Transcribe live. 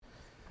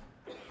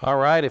All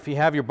right, if you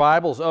have your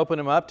Bibles, open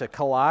them up to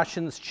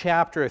Colossians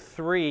chapter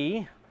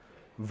 3,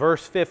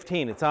 verse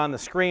 15. It's on the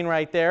screen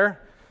right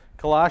there.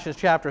 Colossians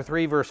chapter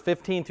 3, verse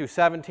 15 through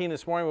 17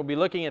 this morning. We'll be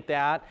looking at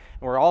that,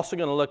 and we're also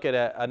going to look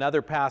at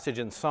another passage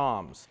in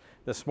Psalms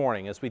this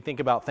morning as we think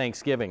about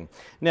Thanksgiving.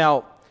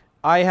 Now,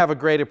 I have a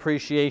great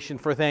appreciation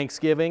for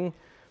Thanksgiving.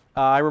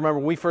 I remember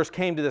when we first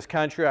came to this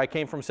country, I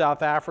came from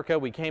South Africa.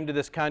 We came to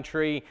this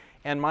country,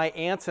 and my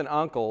aunts and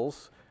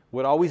uncles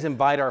would always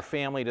invite our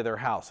family to their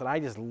house, and I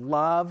just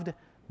loved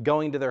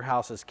going to their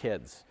house as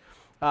kids.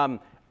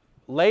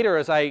 Later,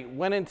 as I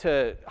went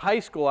into high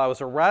school, I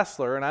was a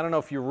wrestler, and I don't know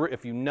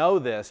if you know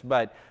this,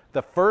 but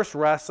the first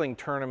wrestling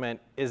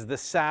tournament is the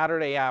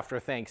Saturday after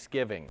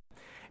Thanksgiving.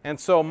 And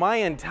so my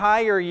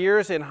entire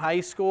years in high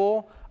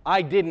school,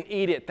 I didn't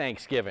eat at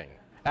Thanksgiving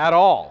at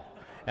all.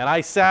 And I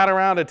sat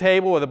around a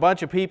table with a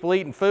bunch of people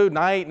eating food, and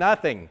I ate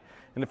nothing.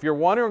 And if you're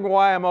wondering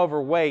why I'm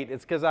overweight,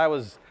 it's because I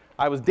was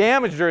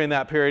damaged during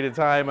that period of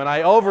time, and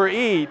I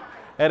overeat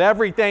at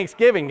every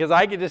Thanksgiving because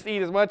I can just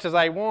eat as much as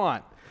I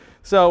want.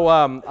 So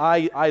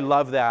I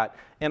love that.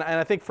 And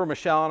I think for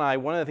Michelle and I,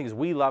 one of the things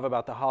we love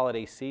about the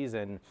holiday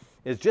season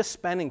is just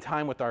spending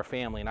time with our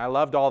family. And I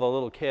loved all the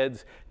little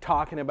kids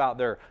talking about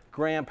their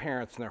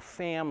grandparents and their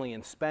family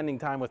and spending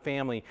time with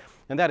family.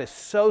 And that is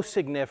so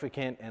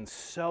significant and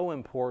so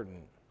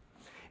important.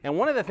 And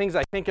one of the things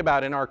I think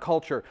about in our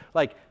culture,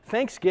 like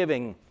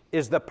Thanksgiving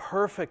is the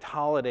perfect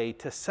holiday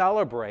to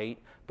celebrate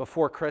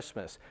before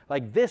Christmas.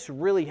 Like this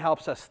really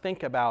helps us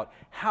think about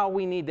how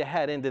we need to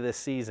head into this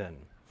season.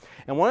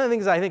 And one of the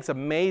things I think is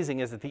amazing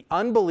is that the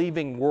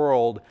unbelieving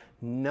world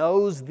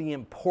knows the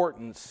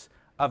importance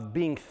of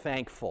being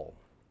thankful.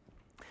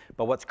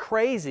 But what's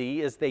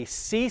crazy is they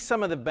see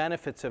some of the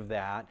benefits of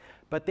that,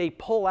 but they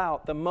pull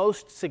out the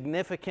most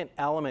significant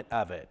element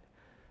of it.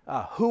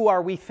 Who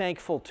are we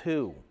thankful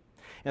to?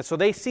 And so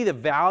they see the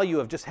value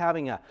of just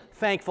having a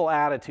thankful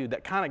attitude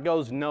that kind of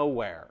goes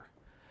nowhere.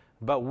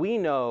 But we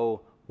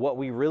know what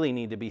we really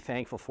need to be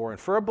thankful for. And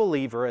for a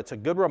believer, it's a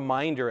good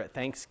reminder at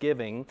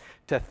Thanksgiving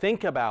to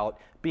think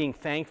about being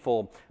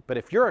thankful. But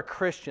if you're a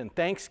Christian,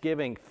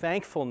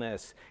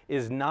 thankfulness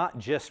is not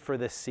just for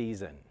this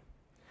season.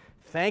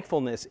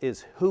 Thankfulness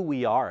is who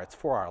we are. It's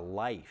for our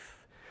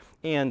life.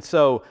 And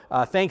so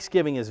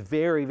Thanksgiving is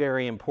very,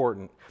 very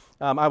important.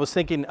 I was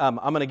thinking, I'm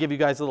going to give you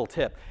guys a little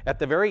tip. At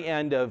the very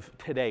end of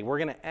today, we're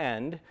going to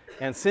end.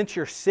 And since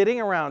you're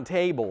sitting around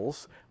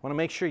tables, I want to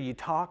make sure you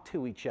talk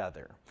to each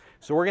other.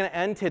 So we're going to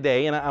end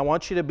today, and I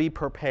want you to be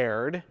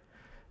prepared.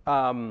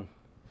 Let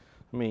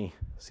me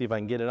see if I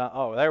can get it on.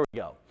 Oh, there we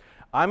go.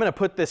 I'm going to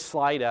put this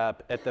slide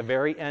up at the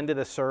very end of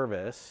the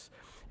service.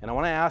 And I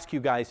want to ask you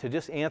guys to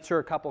just answer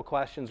a couple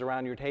questions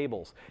around your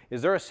tables.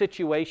 Is there a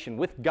situation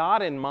with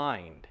God in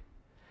mind?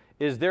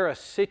 Is there a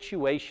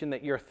situation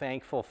that you're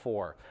thankful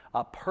for?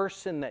 A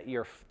person that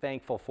you're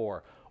thankful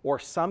for? Or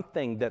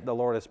something that the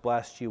Lord has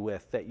blessed you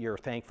with that you're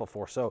thankful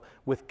for? So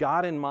with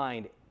God in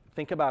mind,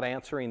 think about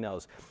answering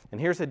those.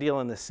 And here's the deal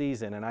in this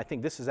season, and I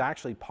think this is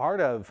actually part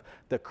of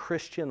the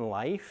Christian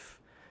life,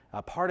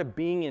 part of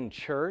being in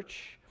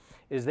church,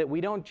 is that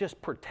we don't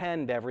just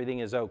pretend everything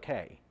is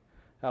okay.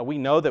 We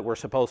know that we're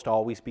supposed to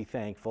always be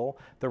thankful.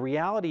 The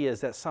reality is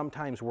that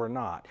sometimes we're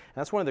not. And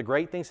that's one of the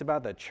great things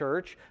about the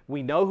church.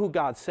 We know who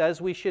God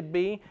says we should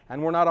be,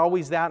 and we're not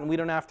always that, and we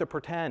don't have to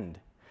pretend.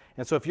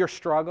 And so if you're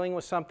struggling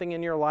with something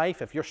in your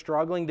life, if you're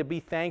struggling to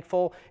be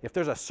thankful, if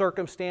there's a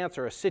circumstance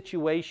or a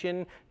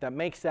situation that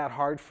makes that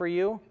hard for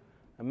you,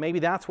 maybe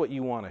that's what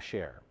you want to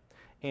share.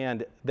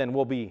 And then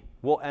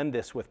we'll end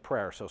this with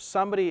prayer. So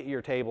somebody at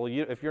your table,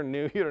 if you're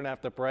new, you don't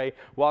have to pray.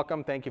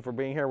 Welcome. Thank you for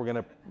being here. We're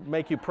going to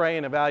make you pray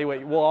and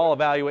evaluate. We'll all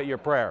evaluate your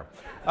prayer.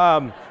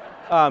 No,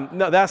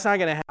 that's not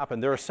going to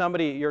happen. There is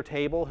somebody at your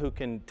table who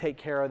can take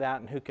care of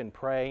that and who can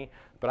pray.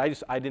 But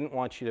I didn't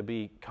want you to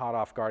be caught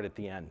off guard at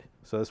the end.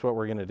 So that's what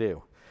we're going to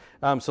do.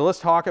 So let's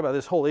talk about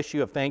this whole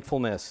issue of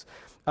thankfulness.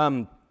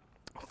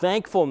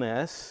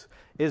 Thankfulness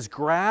is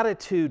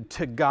gratitude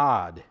to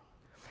God.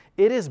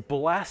 It is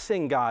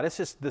blessing God. It's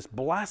just this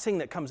blessing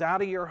that comes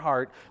out of your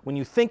heart when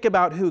you think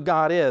about who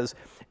God is.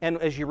 And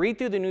as you read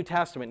through the New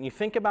Testament and you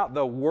think about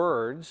the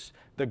words,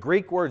 the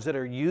Greek words that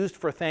are used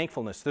for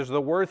thankfulness, there's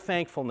the word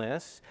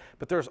thankfulness,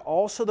 but there's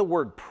also the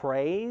word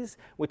praise,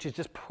 which is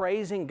just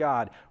praising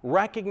God,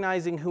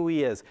 recognizing who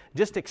He is,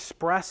 just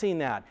expressing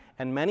that.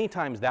 And many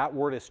times that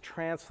word is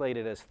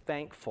translated as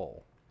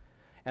thankful.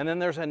 And then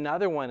there's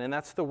another one, and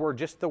that's the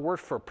word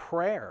for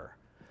prayer.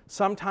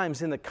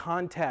 Sometimes in the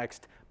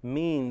context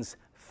means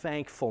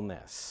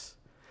thankfulness.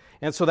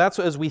 And so that's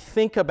as we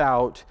think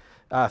about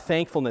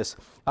thankfulness.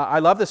 I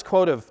love this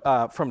quote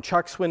from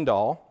Chuck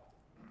Swindoll.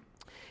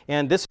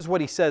 And this is what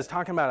he says,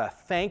 talking about a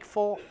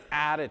thankful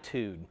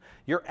attitude.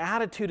 Your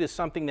attitude is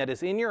something that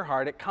is in your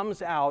heart. It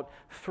comes out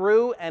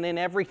through and in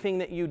everything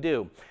that you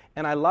do.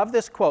 And I love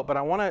this quote, but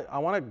I want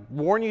to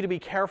warn you to be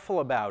careful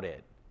about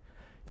it.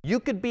 You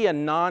could be a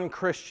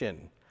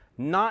non-Christian,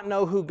 not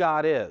know who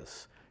God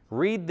is,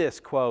 read this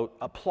quote,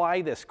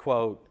 apply this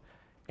quote,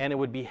 and it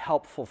would be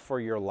helpful for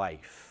your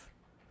life.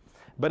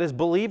 But as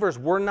believers,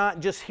 we're not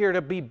just here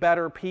to be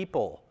better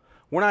people.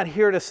 We're not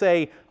here to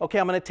say, okay,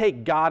 I'm going to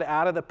take God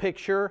out of the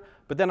picture,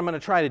 but then I'm going to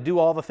try to do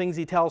all the things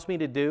He tells me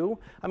to do.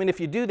 I mean, if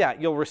you do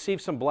that, you'll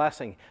receive some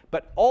blessing.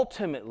 But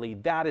ultimately,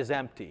 that is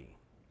empty.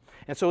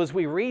 And so as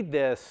we read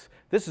this,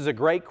 this is a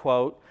great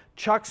quote.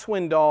 Chuck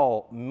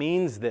Swindoll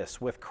means this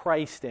with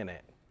Christ in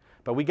it.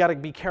 But we got to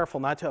be careful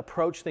not to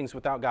approach things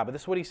without God. But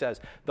this is what he says.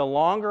 The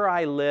longer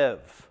I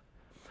live,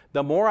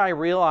 the more I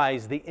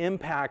realize the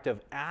impact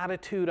of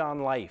attitude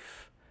on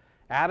life.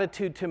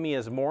 Attitude to me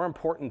is more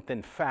important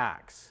than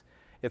facts.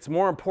 It's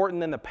more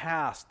important than the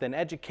past, than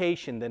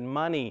education, than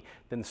money,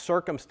 than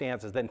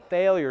circumstances, than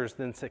failures,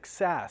 than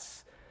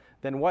success,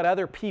 than what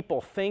other people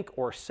think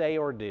or say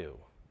or do.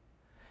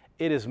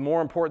 It is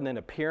more important than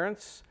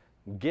appearance,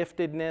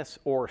 giftedness,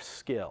 or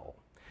skill.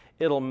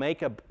 It'll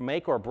make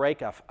or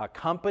break a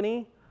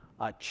company,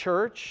 a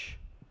church,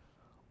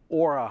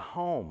 or a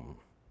home.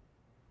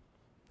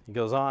 He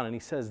goes on and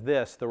he says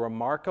this, the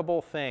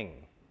remarkable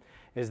thing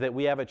is that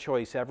we have a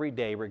choice every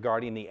day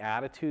regarding the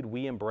attitude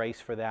we embrace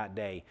for that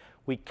day.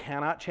 We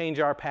cannot change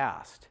our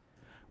past.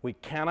 We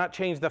cannot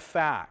change the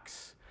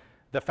facts.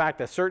 The fact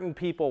that certain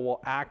people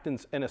will act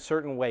in a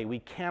certain way. We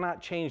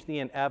cannot change the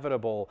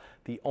inevitable.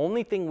 The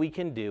only thing we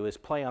can do is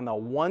play on the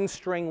one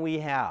string we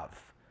have,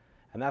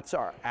 and that's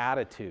our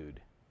attitude.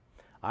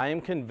 I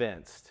am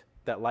convinced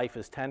that life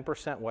is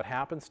 10% what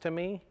happens to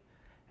me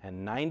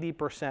and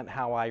 90%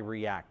 how I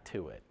react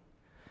to it.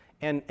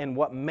 And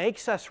what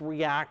makes us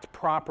react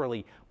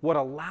properly, what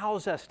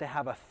allows us to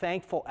have a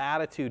thankful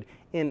attitude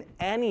in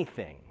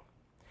anything,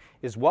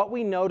 is what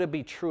we know to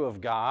be true of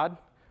God,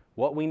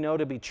 what we know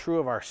to be true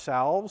of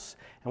ourselves,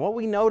 and what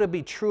we know to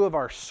be true of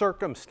our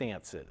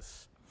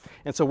circumstances.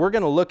 And so we're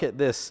going to look at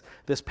this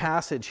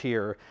passage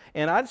here,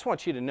 and I just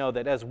want you to know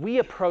that as we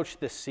approach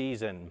this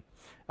season,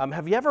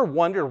 have you ever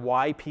wondered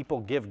why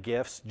people give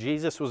gifts?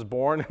 Jesus was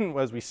born, and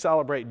as we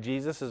celebrate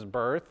Jesus'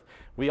 birth,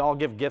 we all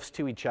give gifts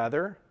to each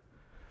other.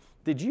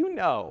 Did you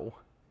know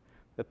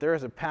that there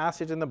is a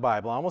passage in the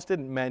Bible, I almost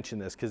didn't mention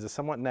this because it's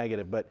somewhat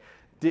negative, but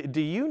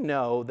do you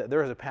know that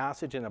there is a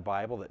passage in the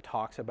Bible that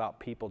talks about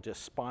people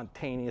just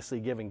spontaneously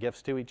giving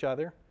gifts to each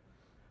other?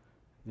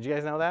 Did you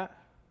guys know that?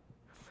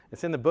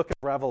 It's in the book of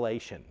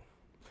Revelation.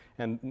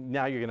 And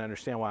now you're going to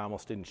understand why I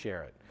almost didn't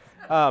share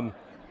it.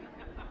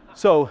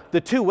 So the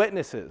two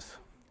witnesses.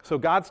 So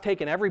God's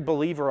taken every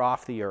believer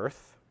off the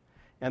earth,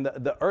 and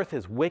the earth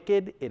is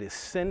wicked, it is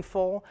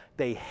sinful,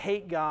 they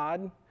hate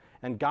God,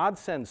 and God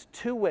sends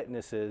two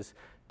witnesses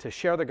to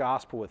share the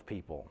gospel with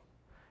people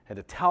and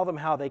to tell them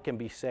how they can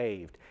be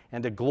saved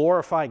and to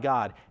glorify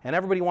God. And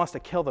everybody wants to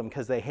kill them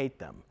because they hate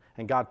them,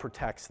 and God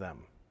protects them.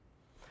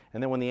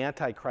 And then when the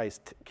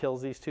Antichrist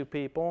kills these two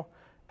people,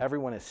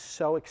 everyone is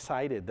so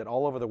excited that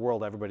all over the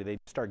world, they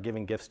start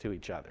giving gifts to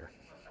each other.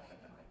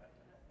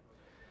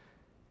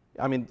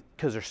 I mean,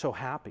 because they're so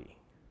happy.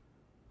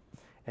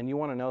 And you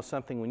want to know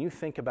something? When you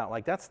think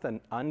about, that's the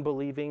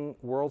unbelieving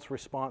world's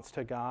response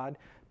to God.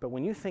 But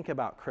when you think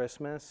about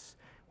Christmas,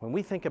 when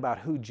we think about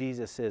who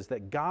Jesus is,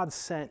 that God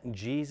sent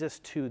Jesus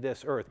to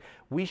this earth,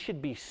 we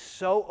should be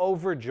so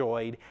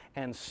overjoyed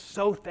and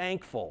so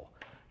thankful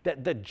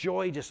that the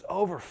joy just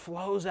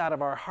overflows out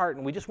of our heart,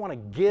 and we just want to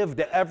give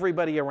to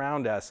everybody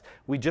around us.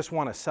 We just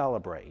want to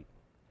celebrate.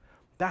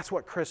 That's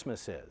what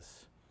Christmas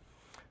is.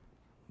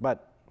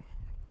 But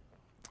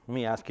let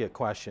me ask you a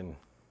question.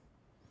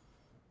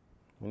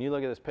 When you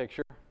look at this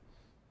picture,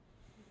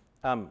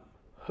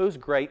 who's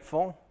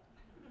grateful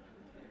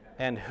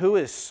and who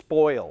is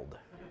spoiled?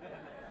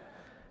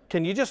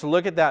 Can you just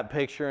look at that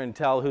picture and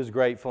tell who's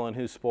grateful and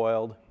who's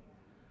spoiled?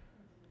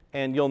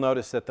 And you'll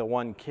notice that the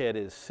one kid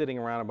is sitting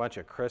around a bunch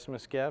of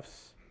Christmas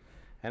gifts.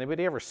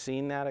 Anybody ever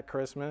seen that at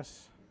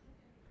Christmas?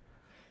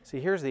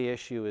 See, here's the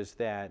issue is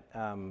that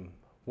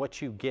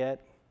what you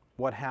get,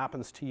 what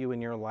happens to you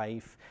in your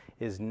life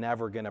is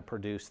never going to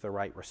produce the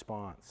right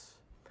response.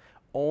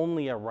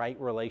 Only a right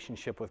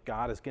relationship with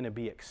God is going to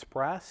be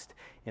expressed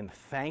in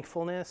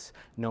thankfulness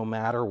no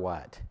matter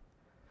what.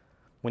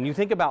 When you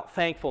think about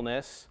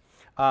thankfulness,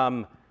 the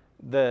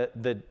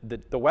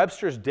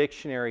Webster's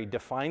Dictionary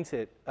defines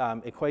it,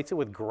 equates it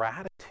with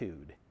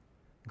gratitude.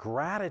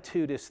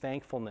 Gratitude is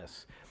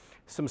thankfulness.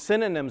 Some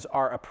synonyms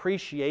are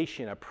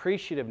appreciation,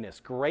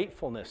 appreciativeness,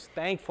 gratefulness,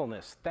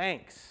 thankfulness,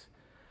 thanks.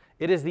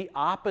 It is the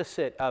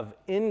opposite of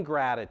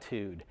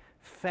ingratitude,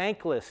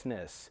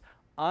 thanklessness,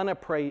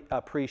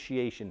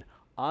 unappreciation,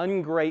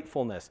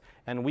 ungratefulness,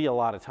 and a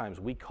lot of times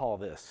we call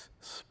this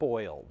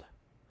spoiled.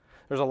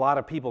 There's a lot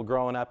of people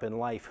growing up in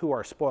life who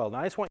are spoiled.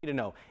 And I just want you to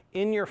know,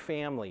 in your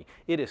family,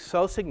 it is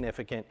so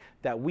significant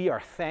that we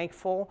are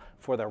thankful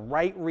for the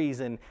right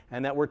reason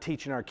and that we're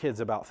teaching our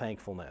kids about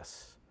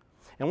thankfulness.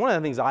 And one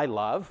of the things I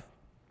love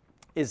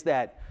is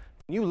that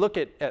when you look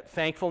at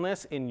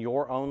thankfulness in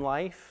your own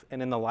life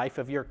and in the life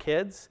of your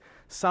kids,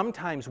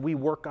 sometimes we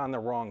work on the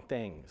wrong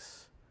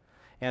things.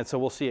 And so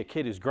we'll see a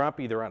kid who's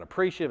grumpy, they're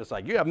unappreciative. It's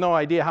like, you have no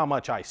idea how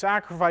much I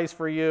sacrifice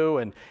for you.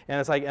 And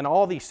it's like, and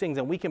all these things.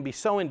 And we can be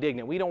so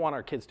indignant. We don't want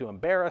our kids to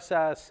embarrass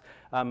us.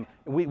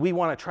 We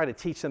want to try to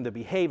teach them to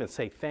behave and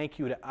say thank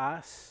you to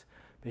us.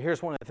 But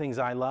here's one of the things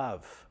I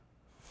love.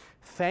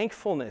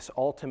 Thankfulness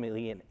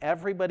ultimately in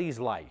everybody's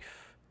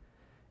life,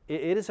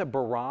 it is a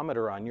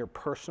barometer on your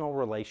personal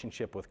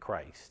relationship with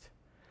Christ.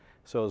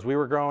 So as we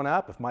were growing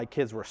up, if my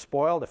kids were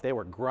spoiled, if they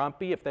were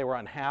grumpy, if they were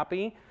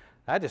unhappy,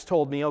 that just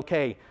told me,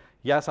 okay,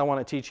 yes, I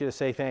want to teach you to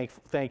say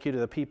thank you to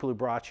the people who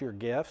brought you your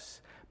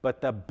gifts,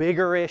 but the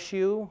bigger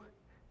issue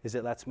is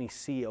it lets me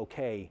see,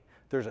 okay,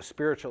 there's a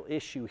spiritual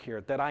issue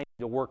here that I need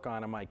to work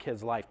on in my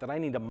kid's life, that I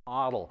need to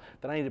model,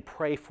 that I need to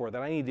pray for,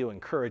 that I need to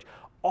encourage.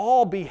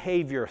 All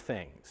behavior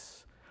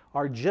things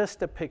are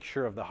just a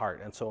picture of the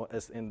heart. And so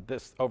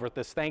over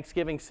this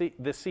Thanksgiving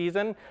this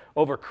season,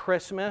 over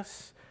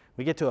Christmas,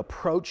 we get to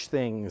approach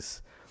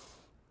things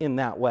in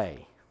that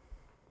way.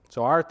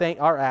 So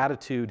our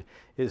attitude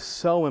is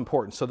so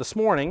important. So this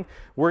morning,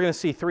 we're going to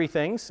see three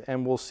things,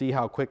 and we'll see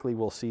how quickly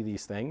we'll see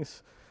these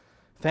things.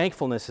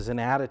 Thankfulness is an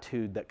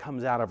attitude that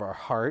comes out of our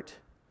heart.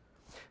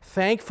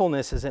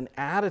 Thankfulness is an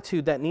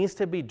attitude that needs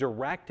to be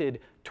directed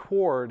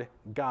toward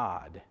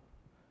God.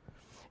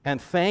 And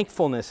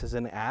thankfulness is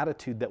an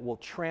attitude that will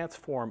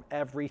transform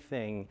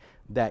everything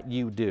that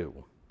you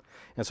do.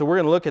 And so we're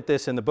going to look at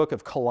this in the book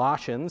of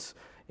Colossians.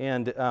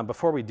 And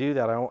before we do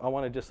that, I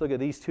want to just look at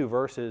these two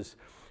verses.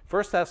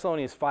 1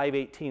 Thessalonians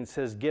 5:18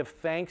 says, "Give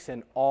thanks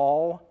in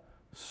all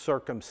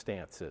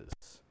circumstances,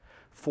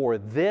 for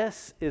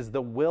this is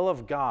the will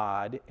of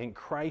God in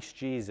Christ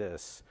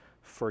Jesus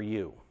for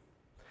you."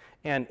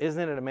 And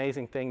isn't it an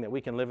amazing thing that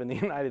we can live in the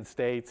United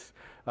States?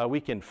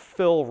 We can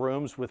fill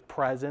rooms with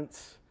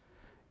presents,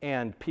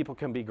 and people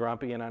can be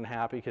grumpy and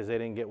unhappy because they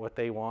didn't get what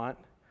they want.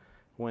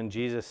 When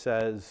Jesus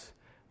says,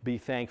 be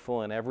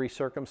thankful in every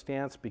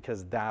circumstance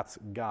because that's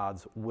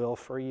God's will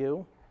for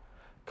you.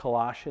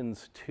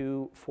 Colossians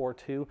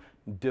 2:4-2,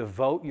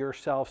 devote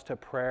yourselves to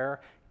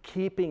prayer,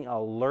 keeping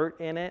alert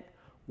in it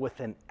with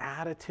an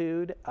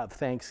attitude of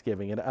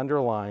thanksgiving. It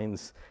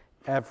underlines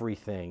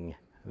everything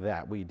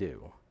that we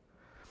do.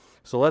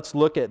 So let's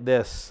look at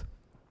this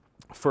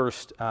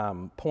first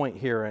point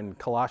here in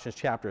Colossians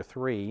chapter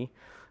 3,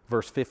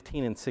 verse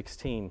 15 and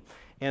 16.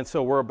 And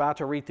so we're about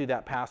to read through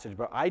that passage,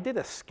 but I did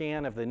a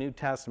scan of the New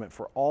Testament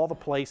for all the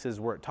places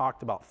where it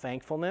talked about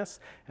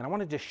thankfulness, and I want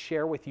to just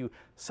share with you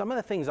some of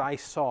the things I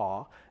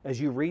saw as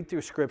you read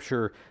through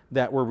Scripture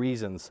that were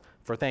reasons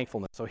for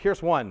thankfulness. So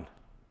here's one.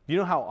 You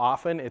know how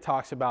often it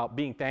talks about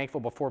being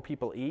thankful before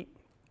people eat?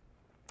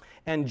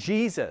 And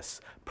Jesus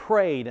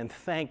prayed and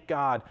thanked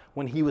God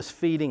when he was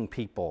feeding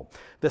people.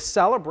 The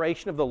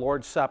celebration of the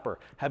Lord's Supper.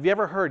 Have you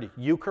ever heard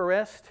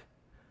Eucharist?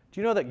 Do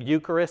you know that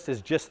Eucharist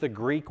is just the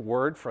Greek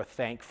word for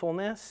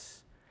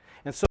thankfulness?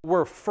 And so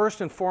we're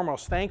first and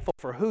foremost thankful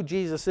for who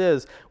Jesus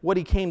is, what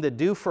he came to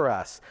do for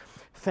us.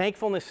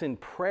 Thankfulness in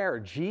prayer.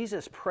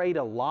 Jesus prayed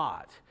a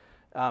lot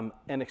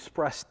and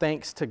expressed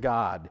thanks to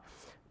God.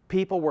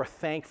 People were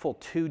thankful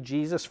to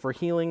Jesus for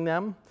healing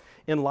them.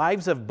 In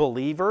lives of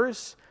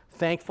believers,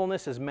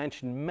 thankfulness is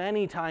mentioned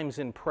many times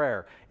in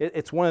prayer.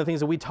 It's one of the things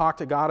that we talk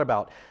to God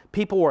about.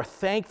 People were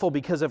thankful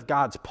because of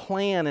God's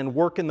plan and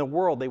work in the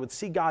world. They would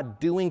see God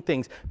doing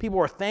things. People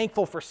were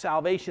thankful for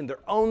salvation, their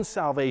own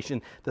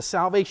salvation, the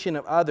salvation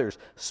of others,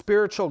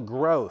 spiritual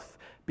growth,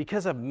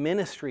 because of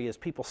ministry as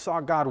people saw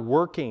God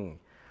working.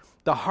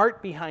 The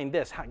heart behind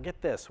this,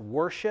 get this,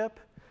 worship,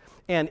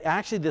 and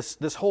actually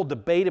this whole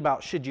debate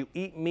about should you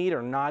eat meat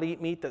or not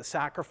eat meat that's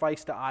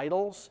sacrificed to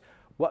idols.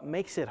 What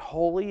makes it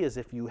holy is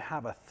if you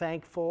have a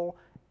thankful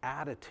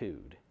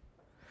attitude.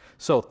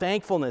 So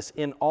thankfulness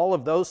in all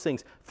of those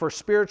things for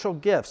spiritual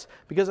gifts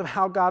because of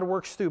how God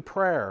works through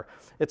prayer.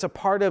 It's a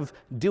part of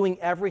doing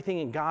everything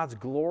in God's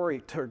glory.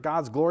 To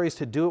God's glory is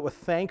to do it with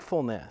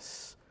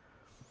thankfulness.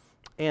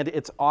 And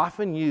it's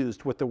often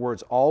used with the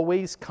words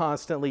always,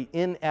 constantly,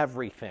 in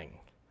everything.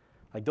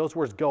 Like those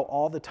words go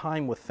all the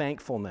time with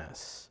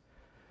thankfulness.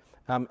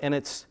 And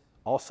it's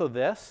also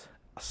this,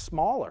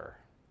 smaller.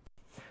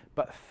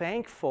 But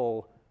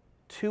thankful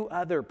to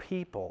other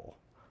people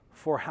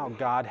for how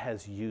God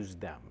has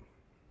used them.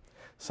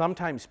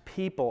 Sometimes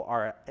people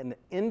are an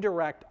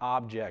indirect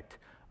object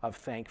of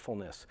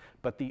thankfulness,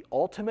 but the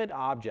ultimate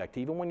object,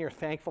 even when you're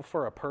thankful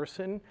for a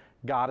person,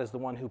 God is the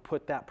one who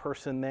put that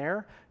person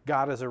there.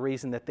 God is a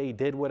reason that they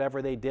did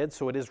whatever they did,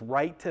 so it is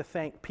right to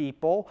thank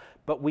people,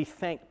 but we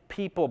thank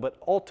people, but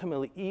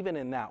ultimately, even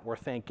in that, we're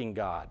thanking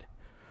God.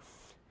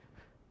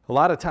 A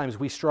lot of times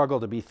we struggle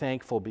to be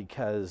thankful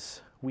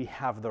because we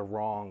have the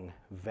wrong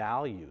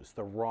values.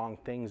 The wrong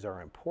things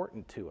are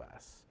important to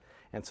us.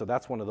 And so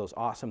that's one of those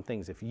awesome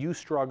things. If you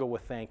struggle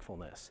with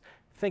thankfulness,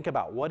 think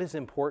about what is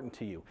important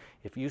to you.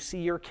 If you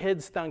see your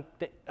kids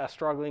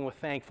struggling with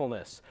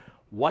thankfulness,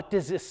 what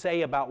does this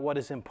say about what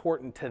is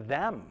important to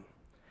them?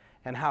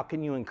 And how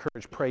can you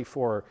encourage, pray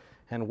for,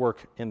 and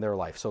work in their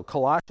life? So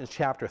Colossians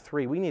chapter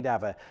 3, we need to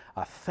have a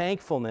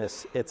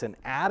thankfulness. It's an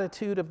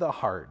attitude of the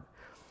heart.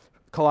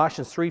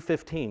 Colossians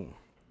 3:15.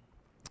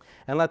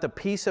 And let the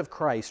peace of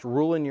Christ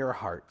rule in your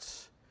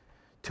hearts,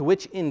 to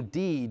which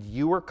indeed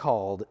you were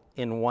called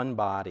in one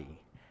body,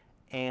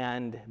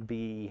 and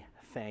be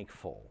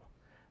thankful.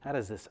 That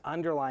is this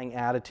underlying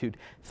attitude.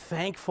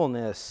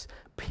 Thankfulness,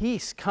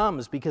 peace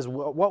comes because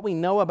what we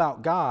know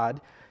about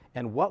God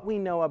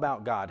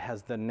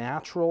has the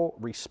natural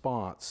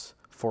response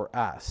for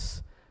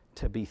us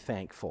to be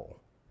thankful.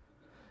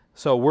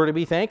 So we're to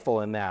be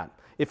thankful in that.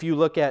 If you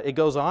look at, it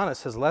goes on, it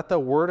says, let the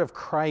word of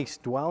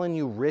Christ dwell in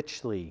you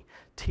richly,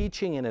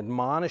 teaching and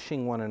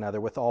admonishing one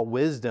another with all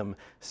wisdom,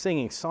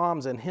 singing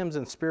psalms and hymns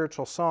and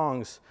spiritual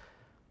songs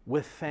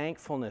with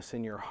thankfulness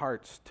in your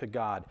hearts to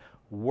God.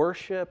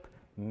 Worship,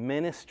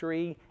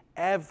 ministry,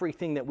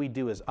 everything that we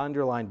do is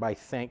underlined by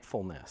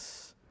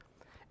thankfulness.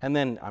 And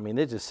then,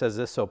 it just says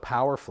this so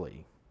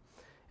powerfully.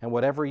 And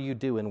whatever you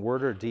do in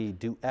word or deed,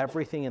 do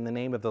everything in the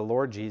name of the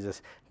Lord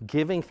Jesus,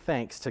 giving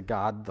thanks to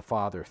God the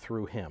Father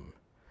through him.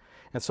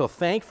 And so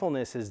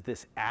thankfulness is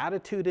this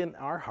attitude in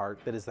our heart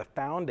that is the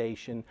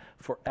foundation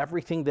for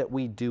everything that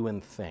we do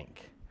and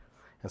think.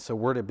 And so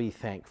we're to be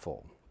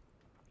thankful.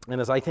 And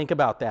as I think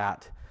about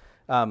that,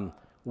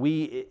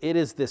 it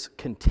is this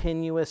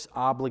continuous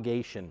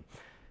obligation.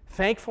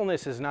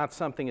 Thankfulness is not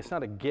something, it's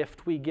not a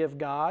gift we give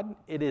God,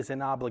 it is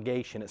an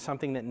obligation. It's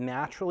something that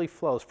naturally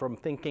flows from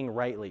thinking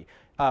rightly.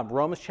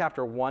 Romans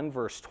chapter 1,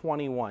 verse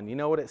 21, you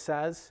know what it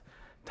says?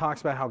 It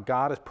talks about how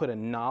God has put a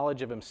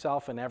knowledge of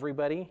himself in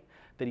everybody,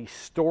 that he's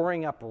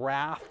storing up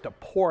wrath to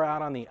pour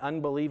out on the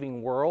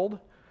unbelieving world.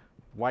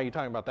 Why are you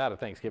talking about that at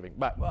Thanksgiving?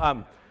 But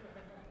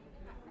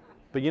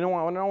you know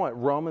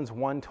what Romans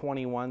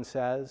 1:21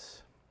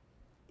 says?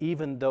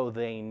 Even though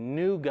they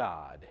knew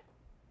God,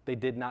 they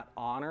did not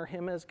honor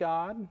him as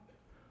God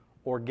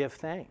or give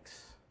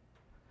thanks.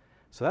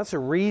 So that's the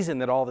reason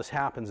that all this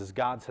happens is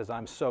God says,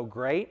 I'm so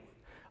great,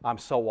 I'm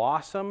so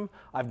awesome,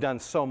 I've done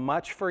so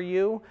much for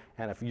you,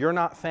 and if you're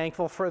not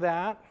thankful for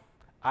that,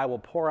 I will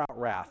pour out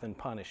wrath and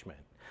punishment.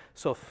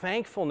 So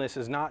thankfulness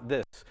is not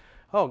this,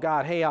 oh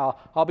God, hey,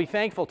 I'll be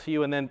thankful to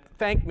you and then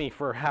thank me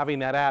for having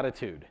that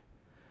attitude.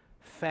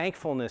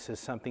 Thankfulness is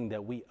something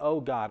that we owe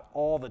God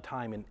all the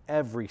time in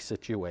every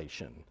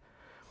situation.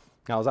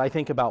 Now, as I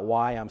think about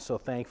why I'm so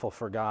thankful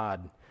for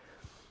God,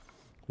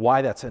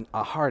 why that's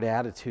a hard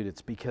attitude,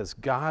 it's because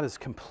God is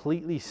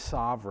completely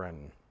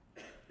sovereign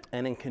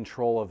and in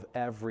control of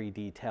every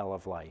detail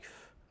of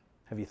life.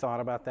 Have you thought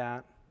about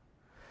that?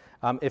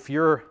 If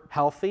you're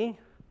healthy,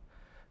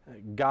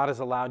 God has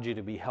allowed you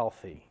to be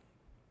healthy.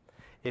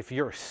 If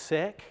you're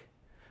sick,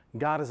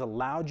 God has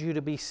allowed you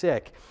to be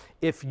sick.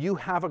 If you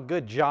have a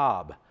good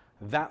job,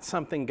 that's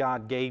something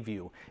God gave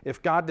you.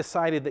 If God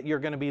decided that you're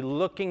going to be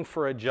looking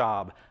for a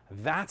job,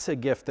 that's a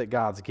gift that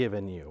God's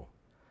given you.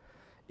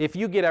 If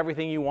you get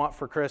everything you want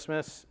for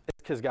Christmas,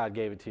 it's because God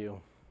gave it to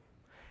you.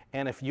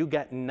 And if you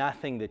get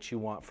nothing that you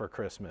want for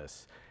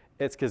Christmas,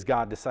 it's because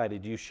God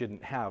decided you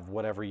shouldn't have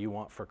whatever you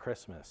want for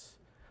Christmas.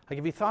 Like,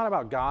 have you thought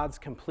about God's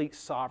complete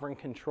sovereign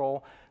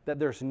control, that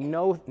there's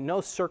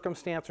no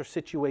circumstance or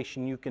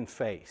situation you can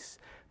face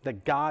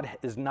that God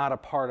is not a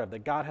part of,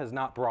 that God has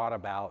not brought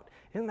about?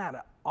 Isn't that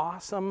an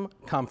awesome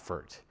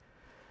comfort?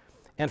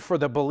 And for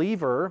the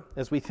believer,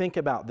 as we think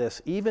about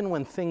this, even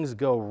when things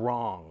go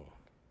wrong,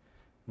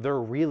 they're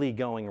really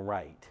going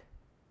right.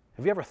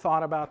 Have you ever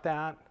thought about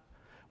that?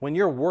 When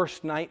your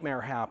worst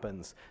nightmare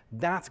happens,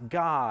 that's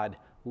God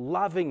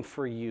loving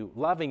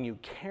you,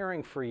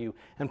 caring for you,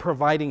 and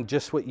providing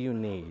just what you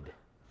need.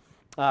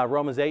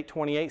 Romans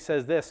 8:28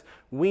 says this,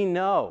 we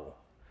know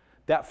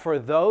that for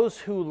those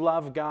who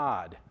love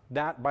God,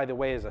 that, by the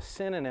way, is a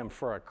synonym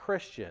for a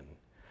Christian,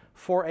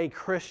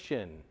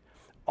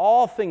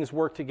 all things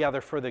work together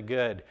for the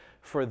good,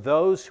 for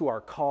those who are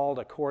called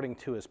according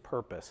to his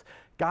purpose.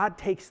 God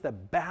takes the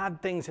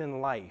bad things in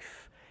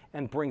life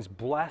and brings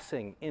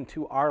blessing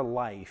into our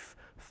life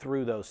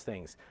through those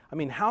things.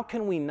 How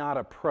can we not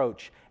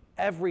approach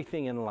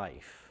everything in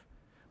life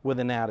with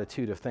an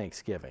attitude of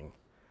thanksgiving?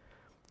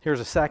 Here's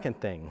a second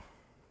thing.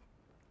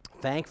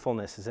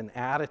 Thankfulness is an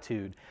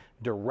attitude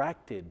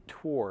directed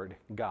toward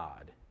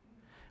God.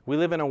 We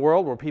live in a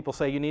world where people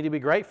say you need to be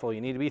grateful,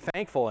 you need to be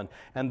thankful,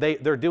 and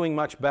they're doing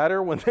much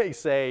better when they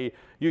say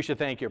you should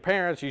thank your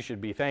parents, you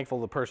should be thankful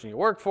to the person you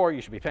work for,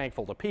 you should be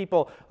thankful to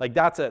people. Like,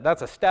 that's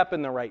a step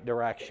in the right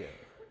direction.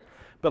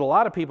 But a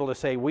lot of people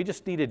just say we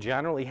just need to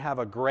generally have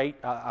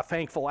a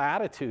thankful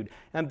attitude,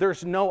 and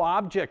there's no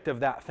object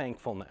of that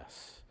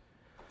thankfulness.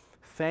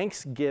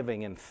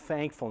 Thanksgiving and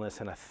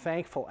thankfulness and a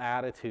thankful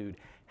attitude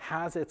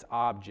has its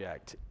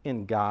object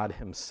in God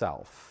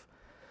himself.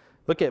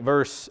 Look at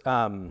verse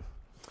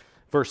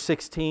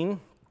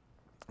 16,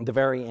 the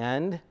very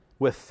end,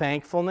 with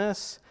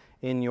thankfulness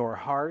in your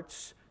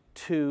hearts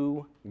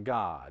to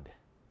God.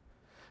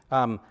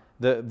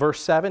 Verse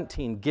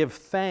 17, give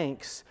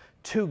thanks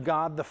to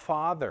God the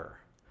Father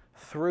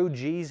through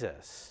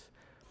Jesus.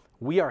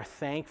 We are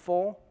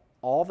thankful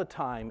all the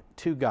time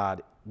to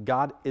God.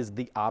 God is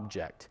the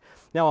object.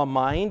 Now, a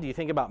mind, you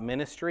think about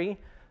ministry,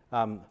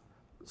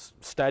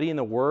 studying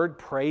the Word,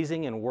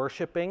 praising and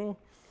worshiping.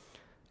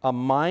 A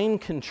mind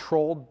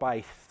controlled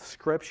by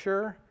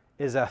Scripture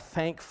is a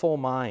thankful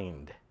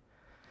mind.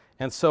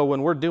 And so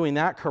when we're doing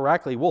that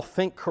correctly, we'll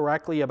think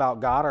correctly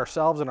about God,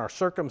 ourselves, and our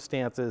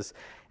circumstances,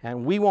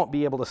 and we won't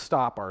be able to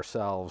stop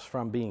ourselves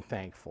from being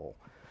thankful.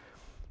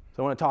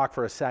 So I want to talk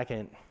for a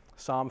second.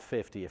 Psalm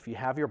 50. If you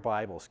have your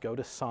Bibles, go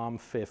to Psalm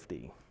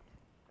 50.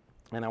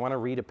 And I want to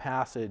read a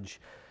passage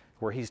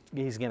where he's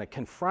going to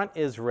confront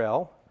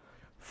Israel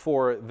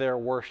for their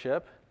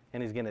worship,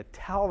 and he's going to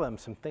tell them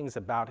some things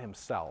about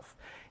himself.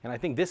 And I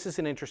think this is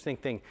an interesting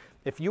thing.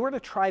 If you were to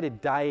try to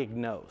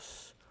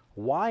diagnose,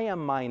 why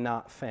am I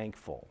not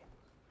thankful?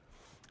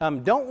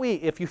 Don't we,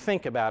 if you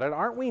think about it,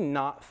 aren't we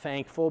not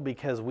thankful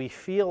because we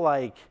feel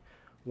like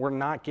we're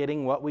not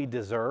getting what we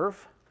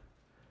deserve?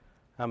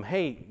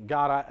 Hey,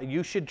 God,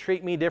 you should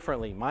treat me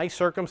differently. My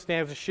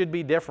circumstances should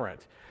be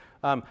different.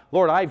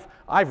 Lord,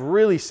 I've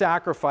really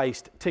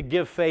sacrificed to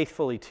give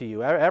faithfully to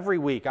you. Every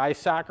week I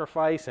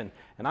sacrifice and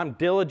I'm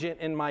diligent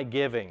in my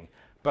giving,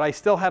 but I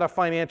still had a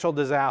financial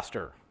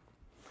disaster.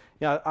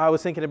 You know, I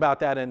was thinking about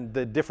that in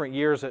the different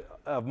years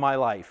of my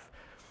life.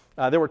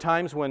 There were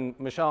times when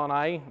Michelle and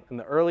I, in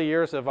the early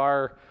years of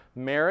our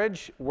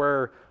marriage,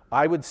 where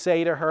I would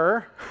say to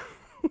her,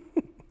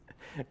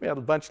 we had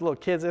a bunch of little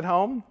kids at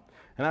home,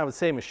 and I would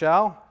say,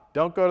 Michelle,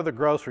 don't go to the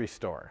grocery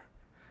store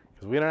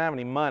because we don't have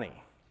any money.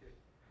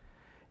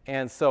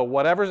 And so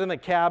whatever's in the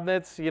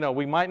cabinets, you know,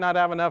 we might not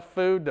have enough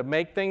food to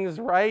make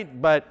things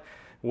right, but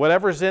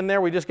whatever's in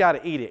there, we just got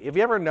to eat it. Have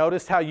you ever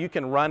noticed how you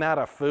can run out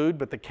of food,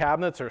 but the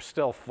cabinets are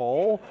still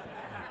full?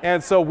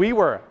 And so we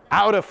were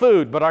out of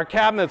food, but our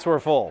cabinets were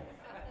full.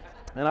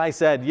 And I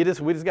said, we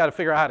just got to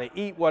figure out how to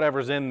eat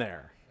whatever's in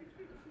there.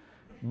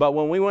 But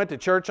when we went to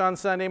church on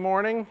Sunday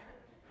morning,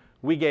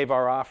 we gave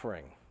our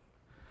offering.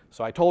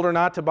 So I told her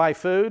not to buy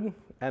food,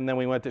 and then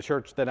we went to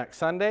church the next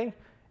Sunday,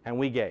 and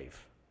we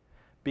gave.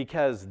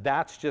 Because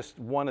that's just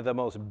one of the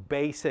most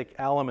basic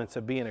elements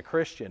of being a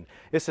Christian,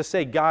 is to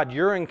say, God,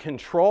 you're in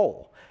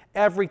control.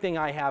 Everything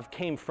I have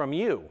came from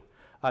you.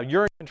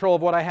 You're in control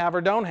of what I have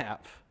or don't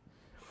have.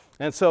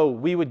 And so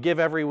we would give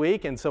every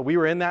week, and so we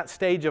were in that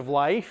stage of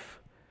life.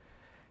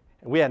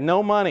 We had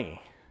no money,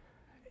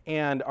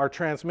 and our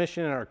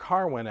transmission in our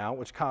car went out,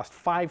 which cost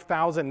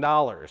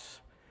 $5,000,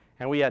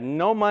 and we had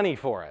no money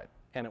for it,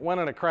 and it went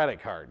on a credit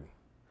card.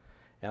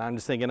 And I'm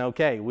just thinking,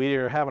 okay,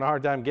 we're having a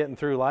hard time getting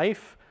through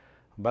life,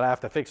 but I have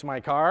to fix my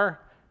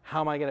car.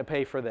 How am I going to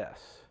pay for this?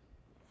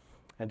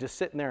 And just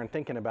sitting there and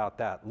thinking about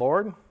that.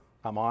 Lord,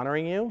 I'm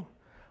honoring you.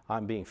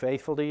 I'm being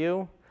faithful to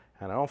you,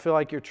 and I don't feel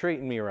like you're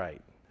treating me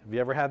right. Have you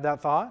ever had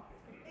that thought?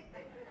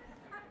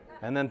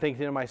 And then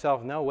thinking to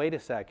myself, no, wait a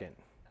second.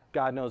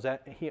 God knows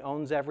that He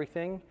owns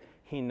everything.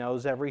 He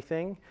knows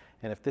everything.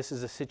 And if this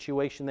is a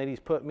situation that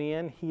He's put me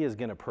in, He is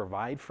going to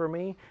provide for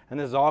me, and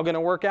this is all going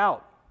to work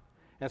out.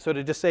 And so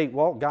to just say,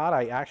 well, God,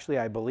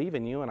 I believe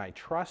in you and I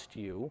trust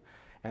you.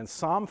 And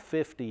Psalm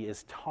 50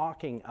 is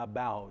talking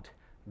about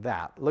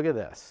that. Look at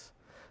this.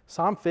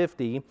 Psalm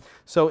 50.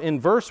 So in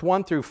verse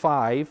 1 through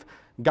 5,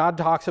 God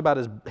talks about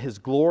his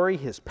glory,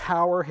 His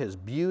power, His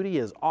beauty,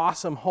 His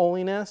awesome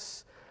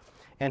holiness.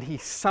 And He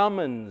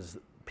summons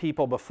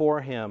people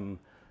before Him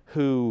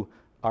who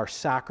are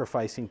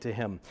sacrificing to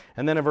Him.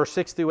 And then in verse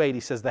 6 through 8,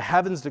 He says, the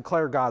heavens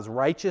declare God's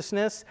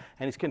righteousness,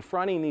 and He's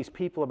confronting these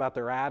people about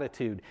their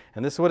attitude.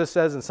 And this is what it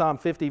says in Psalm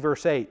 50,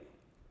 verse 8.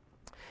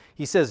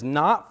 He says,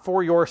 not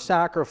for your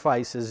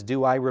sacrifices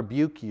do I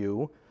rebuke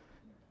you.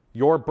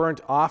 Your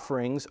burnt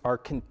offerings are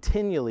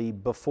continually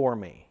before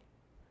me.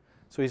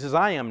 So He says,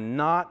 I am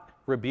not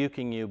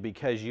rebuking you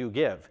because you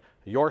give.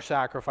 Your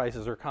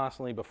sacrifices are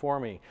constantly before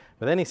me.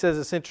 But then He says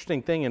this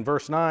interesting thing in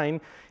verse 9.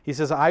 He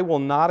says, I will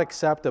not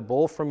accept a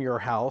bull from your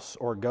house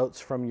or goats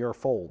from your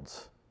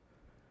folds.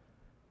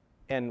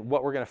 And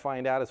what we're going to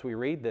find out as we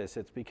read this,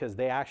 it's because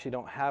they actually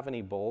don't have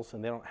any bulls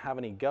and they don't have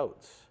any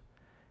goats.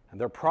 And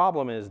their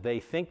problem is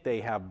they think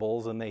they have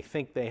bulls and they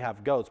think they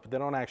have goats, but they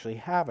don't actually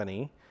have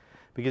any.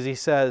 Because He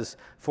says,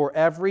 for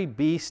every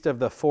beast of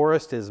the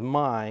forest is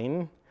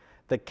mine,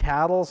 the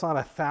cattle's on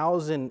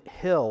 1,000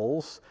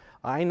 hills.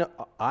 I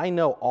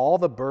know all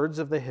the birds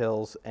of the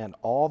hills, and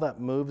all that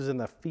moves in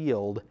the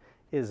field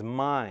is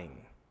mine.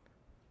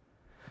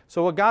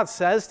 So what God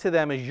says to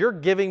them is, you're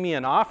giving me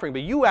an offering,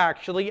 but you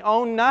actually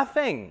own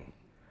nothing.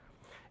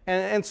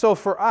 And so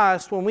for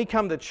us, when we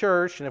come to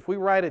church, and if we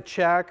write a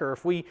check, or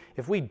if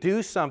we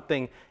do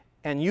something,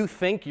 and you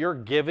think you're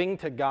giving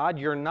to God,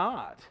 you're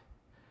not.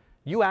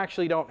 You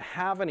actually don't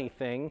have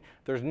anything.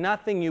 There's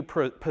nothing you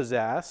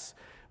possess.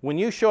 When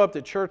you show up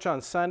to church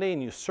on Sunday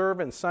and you serve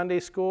in Sunday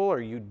school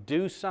or you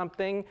do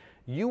something,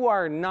 you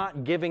are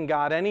not giving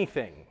God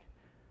anything.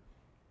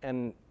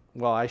 And,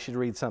 well, I should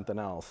read something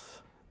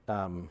else.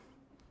 Let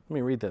me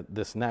read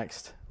this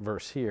next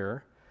verse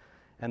here.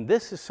 And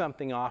this is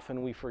something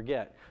often we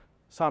forget.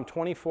 Psalm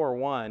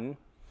 24:1,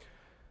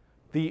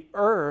 the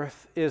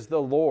earth is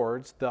the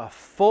Lord's, the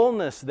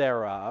fullness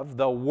thereof,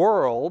 the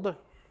world,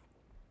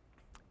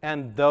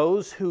 and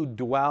those who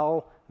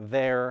dwell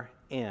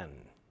therein.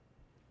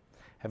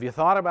 Have you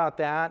thought about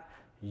that?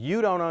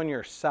 You don't own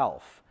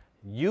yourself.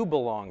 You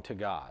belong to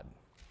God.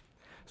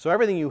 So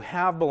everything you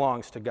have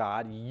belongs to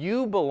God.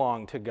 You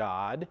belong to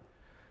God.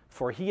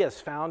 For he has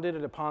founded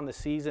it upon the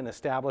seas and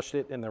established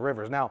it in the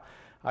rivers. Now,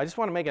 I just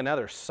want to make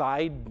another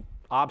side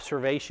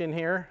observation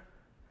here.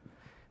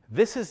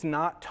 This is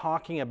not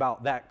talking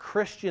about that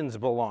Christians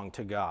belong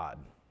to God.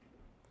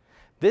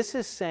 This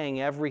is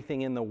saying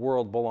everything in the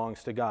world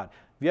belongs to God.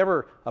 Have you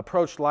ever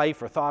approached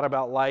life or thought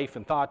about life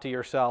and thought to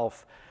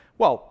yourself,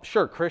 well,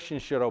 sure,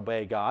 Christians should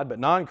obey God, but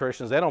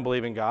non-Christians, they don't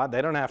believe in God.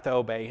 They don't have to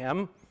obey him.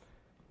 Have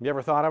you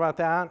ever thought about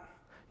that?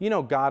 You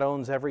know God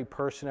owns every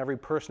person. Every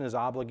person is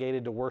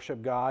obligated to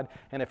worship God.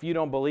 And if you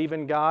don't believe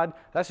in God,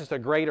 that's just a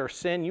greater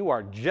sin. You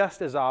are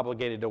just as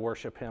obligated to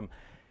worship him.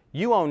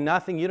 You own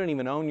nothing. You don't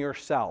even own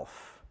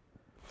yourself.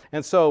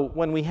 And so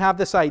when we have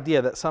this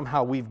idea that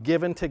somehow we've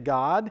given to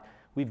God,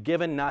 we've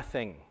given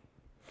nothing.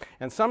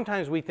 And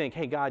sometimes we think,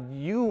 hey, God,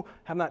 you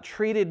have not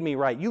treated me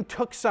right. You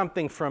took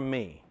something from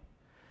me.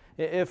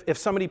 If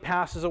somebody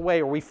passes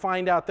away or we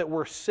find out that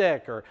we're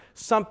sick or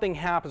something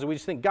happens, we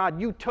just think, God,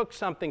 you took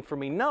something from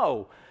me.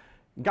 No,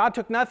 God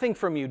took nothing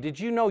from you. Did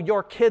you know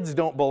your kids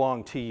don't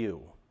belong to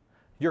you?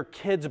 Your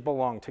kids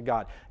belong to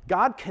God.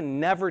 God can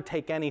never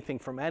take anything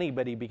from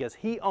anybody because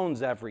he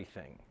owns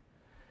everything.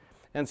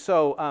 And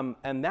so,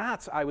 and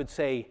that's, I would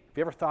say, have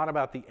you ever thought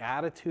about the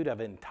attitude of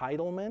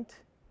entitlement?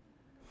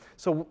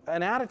 So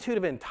an attitude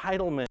of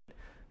entitlement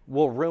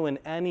will ruin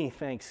any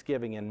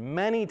Thanksgiving, and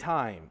many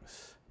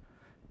times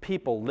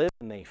people live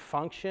and they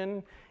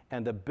function,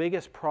 and the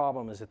biggest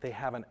problem is that they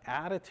have an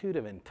attitude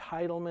of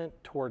entitlement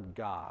toward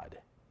God.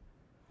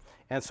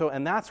 And so,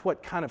 and that's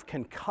what kind of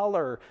can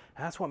color,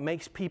 that's what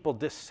makes people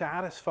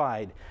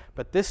dissatisfied.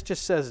 But this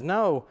just says,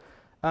 no,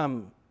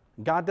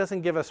 God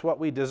doesn't give us what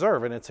we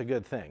deserve, and it's a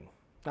good thing.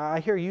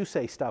 I hear you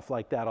say stuff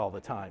like that all the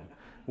time.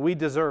 We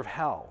deserve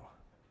hell.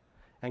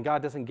 And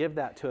God doesn't give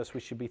that to us. We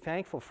should be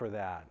thankful for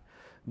that.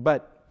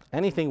 But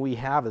anything we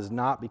have is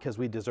not because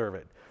we deserve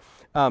it.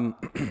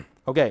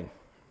 Okay,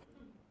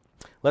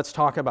 let's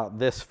talk about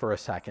this for a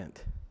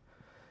second.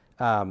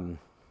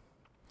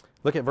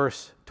 Look at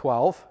verse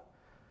 12.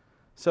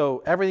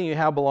 So everything you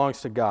have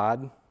belongs to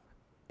God.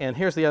 And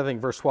here's the other thing,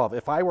 verse 12.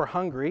 If I were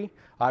hungry,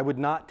 I would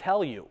not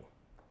tell you.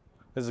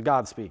 This is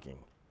God speaking.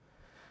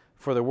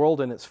 For the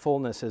world and its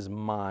fullness is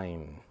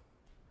mine.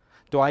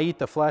 Do I eat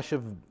the flesh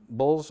of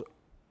bulls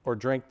or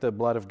drink the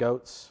blood of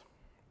goats?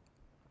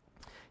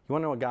 You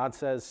want to know what God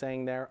says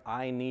saying there?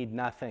 I need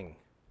nothing.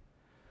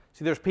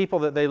 See, there's people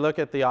that they look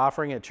at the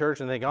offering at church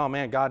and think, oh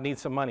man, God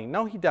needs some money.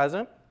 No, he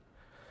doesn't.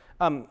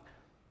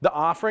 The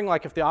offering,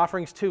 like if the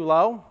offering's too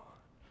low,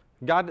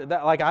 God,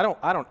 like I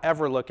don't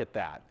ever look at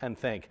that and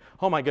think,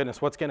 oh my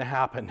goodness, what's going to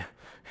happen?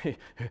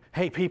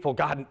 Hey people,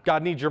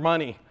 God needs your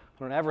money.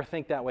 I don't ever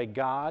think that way.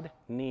 God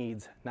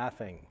needs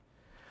nothing.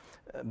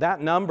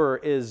 That number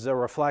is a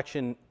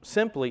reflection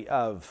simply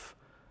of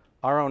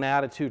our own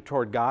attitude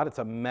toward God. It's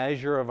a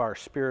measure of our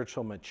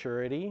spiritual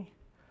maturity.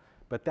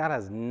 But that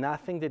has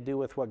nothing to do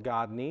with what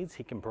God needs.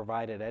 He can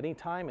provide at any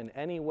time, in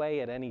any way,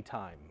 at any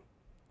time.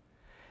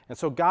 And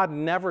so God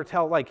never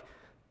like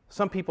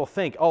some people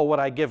think, oh,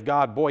 what I give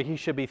God, boy, he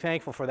should be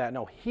thankful for that.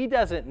 No, he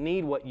doesn't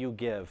need what you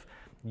give.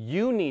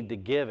 You need to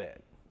give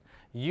it.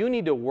 You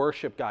need to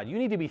worship God. You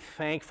need to be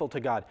thankful to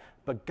God.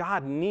 But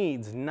God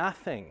needs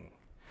nothing.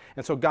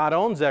 And so God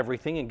owns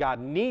everything and God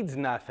needs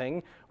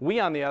nothing. We,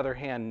 on the other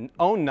hand,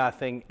 own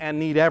nothing and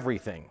need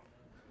everything.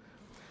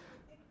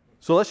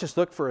 So let's just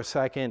look for a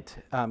second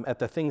at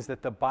the things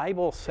that the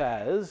Bible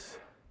says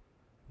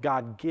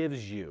God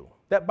gives you.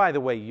 That, by the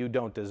way, you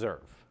don't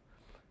deserve.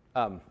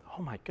 Oh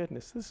my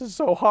goodness, this is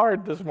so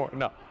hard this morning.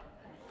 No.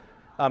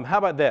 How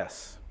about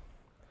this?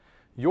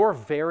 Your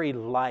very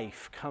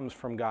life comes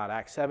from God.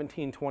 Acts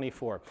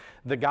 17:24.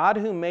 The God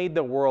who made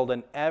the world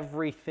and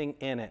everything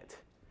in it,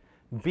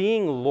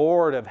 being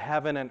Lord of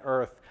heaven and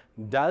earth,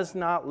 does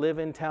not live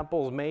in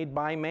temples made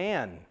by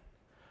man,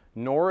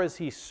 nor is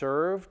he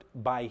served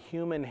by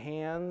human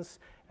hands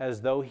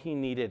as though he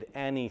needed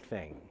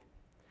anything,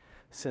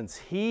 since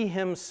he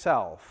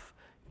himself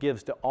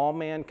gives to all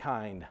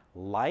mankind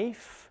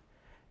life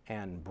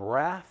and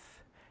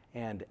breath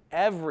and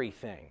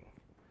everything.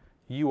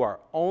 You are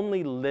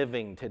only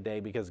living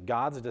today because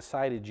God's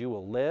decided you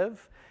will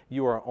live.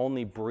 You are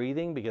only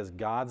breathing because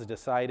God's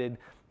decided,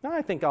 no,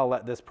 I think I'll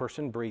let this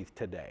person breathe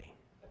today.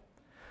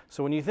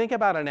 So when you think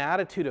about an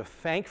attitude of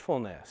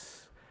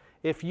thankfulness,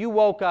 if you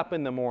woke up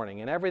in the morning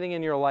and everything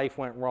in your life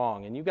went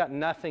wrong and you got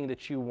nothing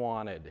that you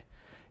wanted,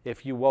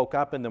 if you woke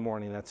up in the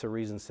morning, that's a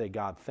reason to say,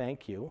 God,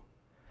 thank you.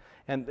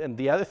 And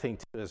the other thing,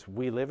 too, is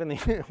we live in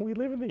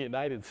the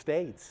United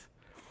States,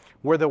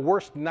 where the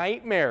worst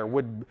nightmare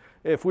would,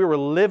 if we were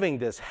living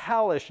this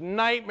hellish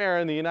nightmare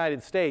in the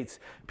United States,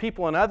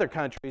 people in other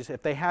countries,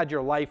 if they had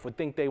your life, would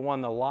think they won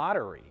the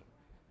lottery.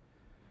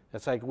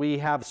 It's like we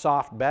have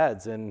soft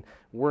beds and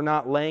we're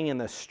not laying in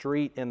the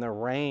street in the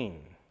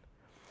rain.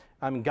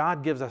 I mean,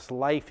 God gives us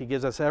life. He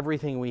gives us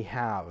everything we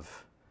have.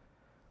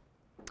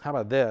 How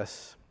about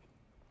this?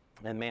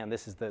 And man,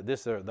 this is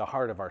the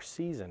heart of our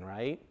season,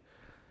 right?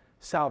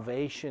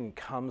 Salvation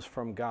comes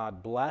from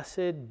God.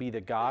 Blessed be the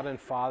God and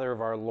Father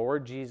of our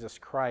Lord Jesus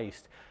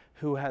Christ,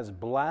 who has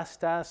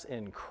blessed us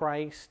in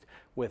Christ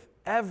with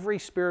every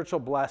spiritual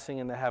blessing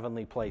in the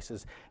heavenly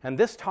places. And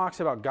this talks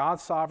about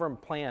God's sovereign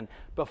plan.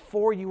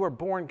 Before you were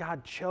born,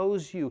 God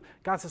chose you.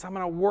 God says, I'm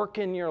going to work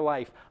in your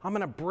life. I'm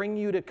going to bring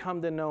you to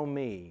come to know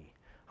me.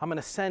 I'm going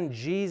to send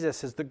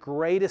Jesus as the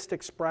greatest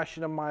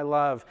expression of my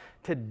love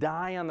to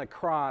die on the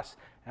cross,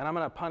 and I'm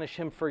going to punish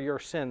him for your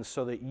sins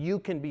so that you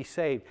can be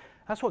saved.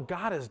 That's what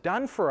God has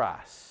done for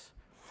us.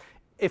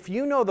 If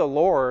you know the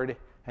Lord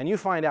and you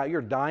find out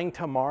you're dying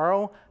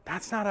tomorrow,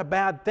 that's not a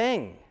bad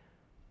thing.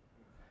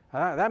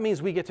 That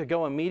means we get to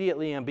go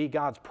immediately and be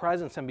God's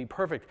presence and be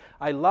perfect.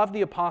 I love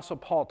the Apostle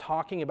Paul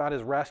talking about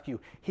his rescue.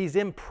 He's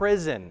in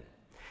prison,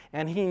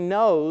 and he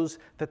knows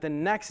that the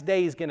next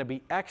day he's going to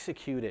be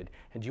executed.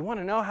 And do you want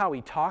to know how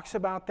he talks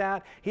about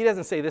that? He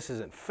doesn't say, this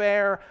isn't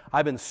fair.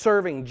 I've been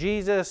serving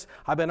Jesus.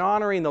 I've been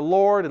honoring the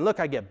Lord. And look,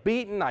 I get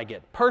beaten. I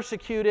get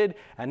persecuted.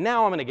 And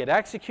now I'm going to get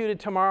executed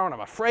tomorrow, and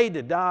I'm afraid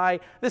to die.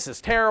 This is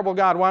terrible,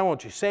 God. Why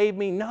won't you save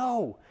me?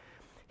 No.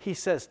 He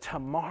says,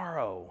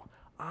 tomorrow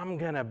I'm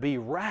going to be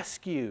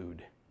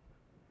rescued.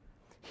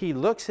 He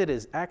looks at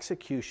his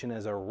execution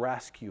as a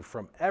rescue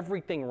from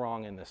everything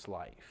wrong in this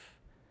life.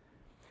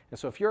 And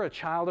so if you're a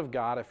child of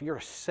God, if you're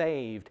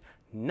saved,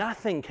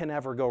 nothing can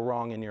ever go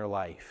wrong in your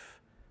life.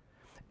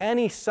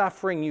 Any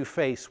suffering you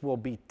face will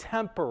be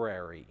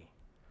temporary.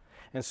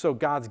 And so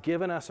God's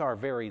given us our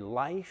very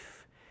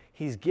life.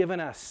 He's given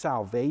us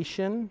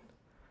salvation.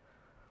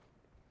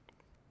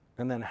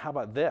 And then how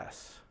about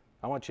this?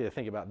 I want you to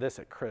think about this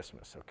at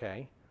Christmas,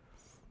 okay?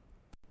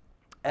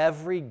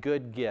 Every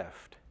good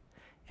gift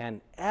and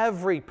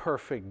every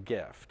perfect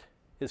gift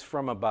is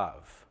from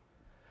above,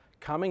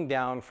 coming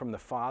down from the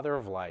Father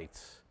of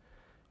lights,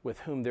 with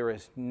whom there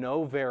is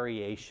no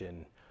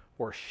variation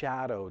or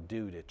shadow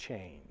due to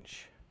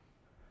change.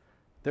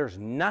 There's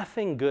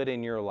nothing good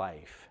in your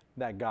life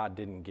that God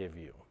didn't give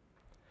you.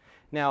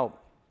 Now,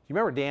 you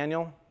remember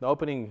Daniel, the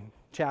opening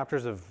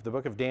chapters of the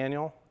book of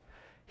Daniel?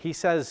 He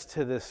says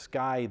to this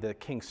guy, the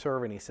king's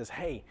servant, he says,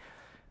 hey,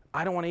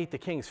 I don't want to eat the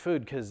king's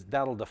food because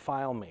that'll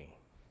defile me.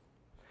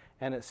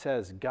 And it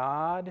says,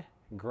 God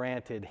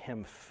granted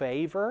him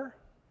favor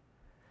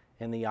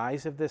in the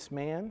eyes of this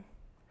man,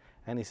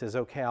 and he says,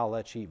 okay, I'll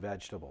let you eat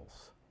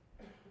vegetables.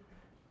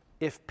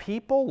 If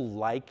people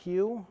like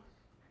you,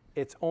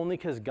 it's only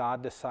because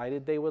God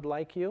decided they would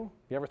like you.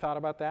 You ever thought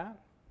about that?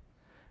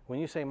 When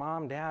you say,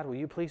 Mom, Dad, will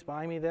you please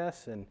buy me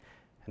this? And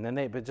then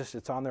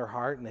it's on their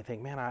heart, and they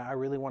think, man, I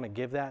really want to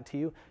give that to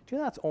you. Do you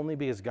know that's only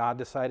because God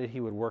decided he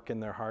would work in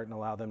their heart and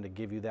allow them to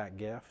give you that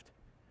gift?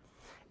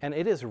 And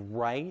it is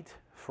right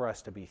for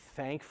us to be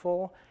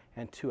thankful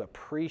and to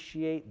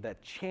appreciate the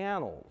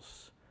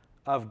channels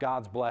of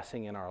God's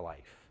blessing in our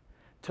life.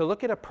 To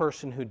look at a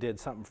person who did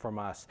something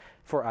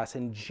for us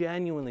and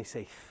genuinely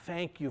say,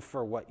 thank you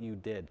for what you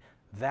did.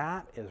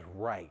 That is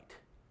right.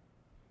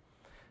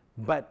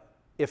 But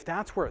if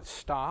that's where it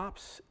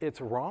stops,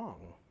 it's wrong.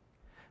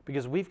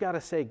 Because we've got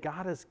to say,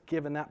 God has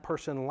given that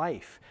person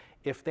life.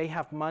 If they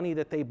have money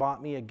that they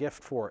bought me a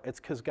gift for, it's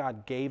because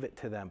God gave it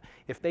to them.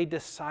 If they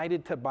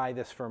decided to buy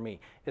this for me,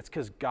 it's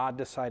because God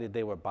decided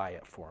they would buy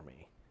it for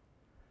me.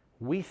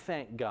 We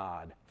thank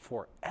God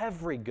for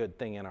every good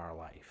thing in our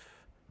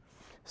life.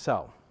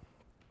 So,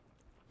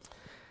 I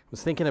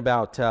was thinking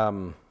about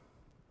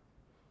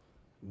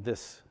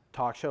this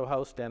talk show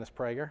host, Dennis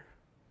Prager.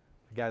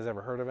 You guys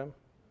ever heard of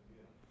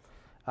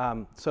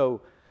him?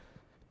 So,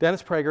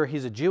 Dennis Prager,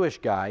 he's a Jewish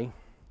guy,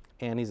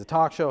 and he's a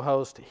talk show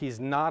host. He's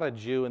not a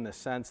Jew in the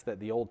sense that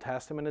the Old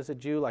Testament is a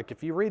Jew. Like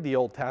if you read the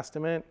Old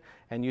Testament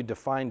and you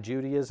define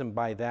Judaism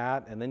by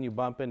that, and then you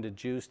bump into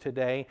Jews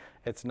today,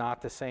 it's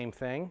not the same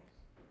thing.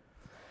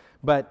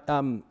 But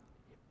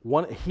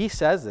he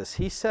says this.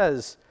 He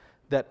says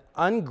that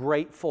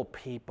ungrateful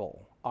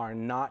people are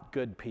not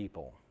good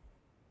people.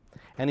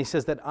 And he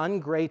says that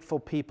ungrateful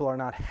people are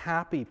not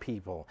happy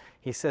people.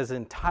 He says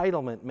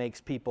entitlement makes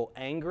people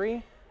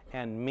angry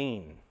and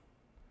mean.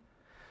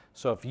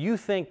 So if you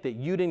think that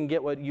you didn't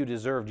get what you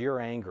deserved, you're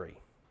angry.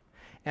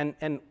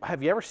 And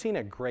have you ever seen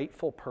a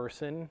grateful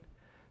person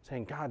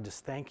saying, God,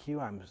 just thank you,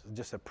 I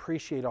just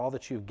appreciate all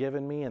that you've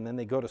given me, and then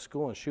they go to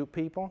school and shoot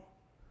people?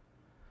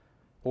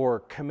 Or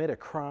commit a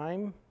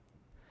crime?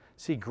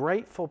 See,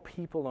 grateful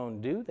people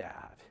don't do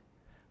that.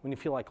 When you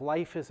feel like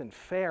life isn't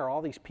fair,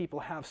 all these people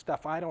have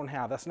stuff I don't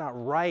have, that's not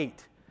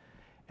right.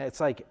 It's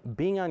like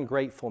being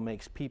ungrateful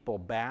makes people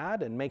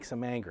bad and makes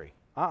them angry.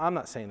 I'm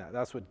not saying that.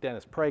 That's what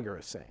Dennis Prager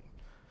is saying.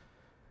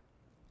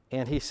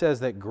 And he says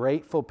that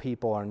grateful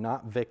people are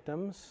not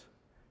victims,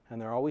 and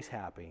they're always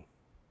happy.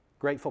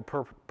 Grateful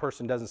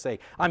person doesn't say,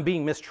 I'm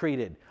being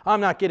mistreated.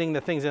 I'm not getting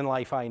the things in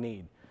life I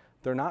need.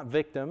 They're not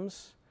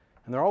victims,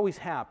 and they're always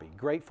happy.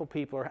 Grateful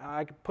people are,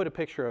 I could put a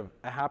picture of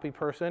a happy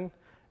person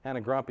and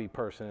a grumpy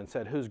person and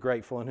said who's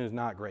grateful and who's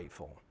not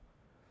grateful.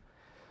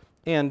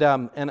 And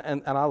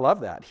I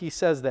love that. He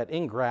says that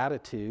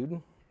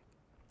ingratitude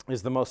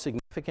is the most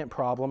significant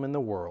problem in the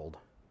world,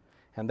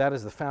 and that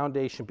is the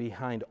foundation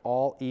behind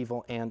all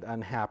evil and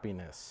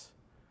unhappiness.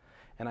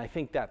 And I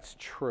think that's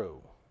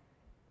true.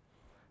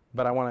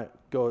 But I want to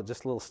go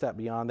just a little step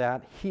beyond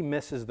that. He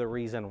misses the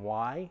reason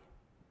why,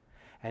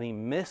 and he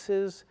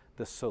misses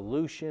the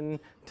solution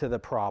to the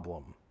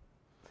problem.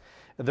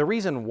 The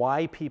reason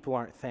why people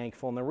aren't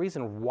thankful and the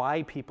reason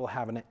why people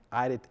have an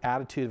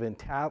attitude of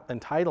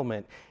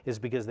entitlement is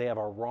because they have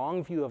a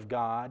wrong view of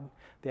God,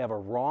 they have a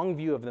wrong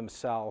view of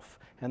themselves,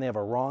 and they have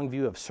a wrong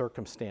view of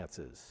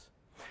circumstances.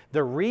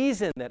 The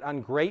reason that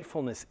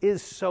ungratefulness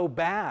is so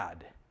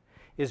bad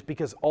is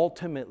because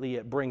ultimately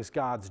it brings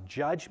God's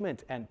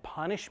judgment and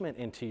punishment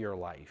into your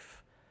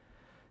life.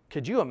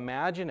 Could you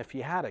imagine if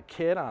you had a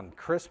kid on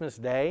Christmas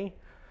Day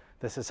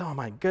that says, oh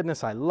my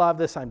goodness, I love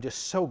this. I'm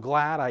just so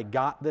glad I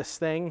got this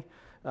thing.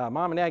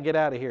 Mom and Dad, get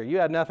out of here. You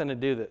had nothing to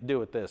do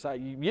with this.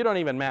 You don't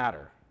even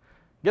matter.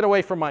 Get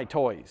away from my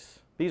toys.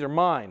 These are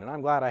mine, and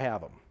I'm glad I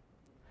have them.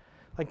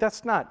 Like,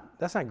 that's not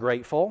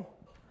grateful,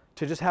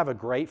 to just have a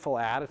grateful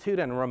attitude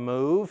and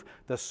remove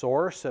the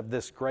source of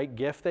this great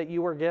gift that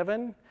you were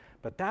given.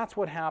 But that's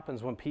what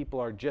happens when people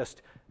are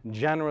just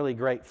generally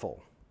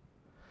grateful.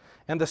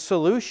 And the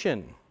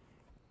solution,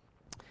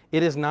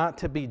 it is not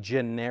to be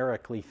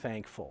generically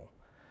thankful.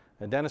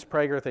 And Dennis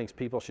Prager thinks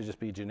people should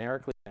just be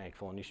generically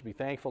thankful, and you should be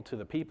thankful to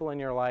the people in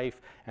your life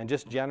and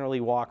just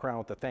generally walk around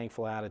with a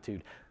thankful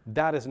attitude.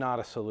 That is not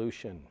a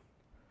solution.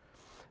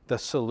 The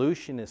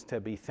solution is to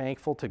be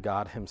thankful to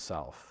God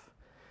Himself.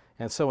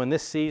 And so in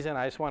this season,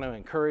 I just want to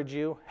encourage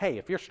you, hey,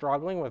 if you're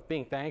struggling with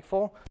being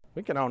thankful,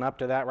 we can own up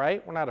to that,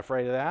 right? We're not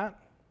afraid of that.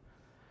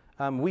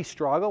 We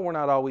struggle. We're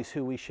not always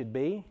who we should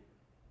be.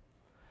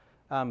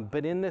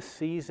 But in this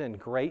season,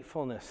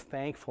 gratefulness,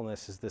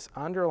 thankfulness is this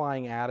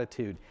underlying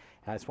attitude.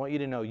 And I just want you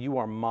to know you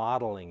are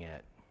modeling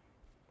it,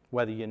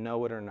 whether you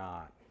know it or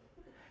not.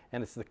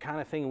 And it's the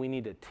kind of thing we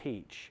need to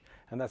teach.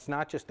 And that's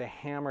not just to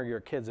hammer your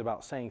kids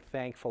about saying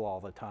thankful all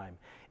the time.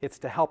 It's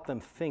to help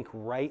them think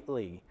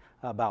rightly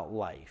about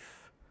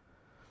life.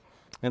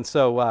 And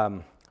so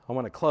I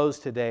want to close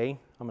today.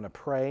 I'm going to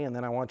pray, and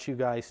then I want you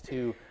guys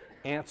to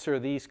answer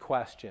these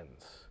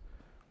questions.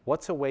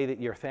 What's a way that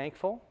you're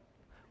thankful?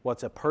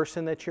 What's a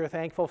person that you're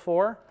thankful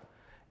for?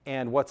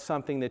 And what's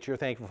something that you're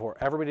thankful for?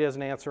 Everybody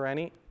doesn't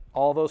answer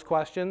all those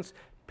questions.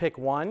 Pick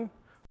one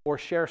or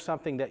share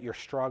something that you're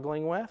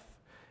struggling with.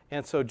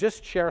 And so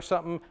just share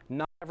something.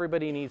 Not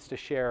everybody needs to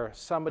share.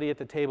 Somebody at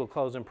the table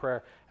close in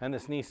prayer, and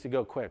this needs to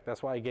go quick.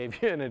 That's why I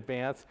gave you in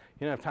advance.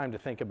 You don't have time to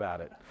think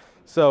about it.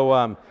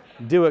 So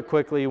do it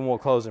quickly, and we'll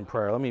close in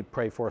prayer. Let me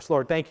pray for us.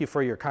 Lord, thank you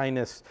for your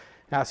kindness.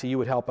 I ask that you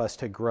would help us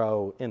to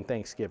grow in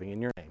thanksgiving.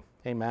 In your name,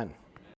 amen.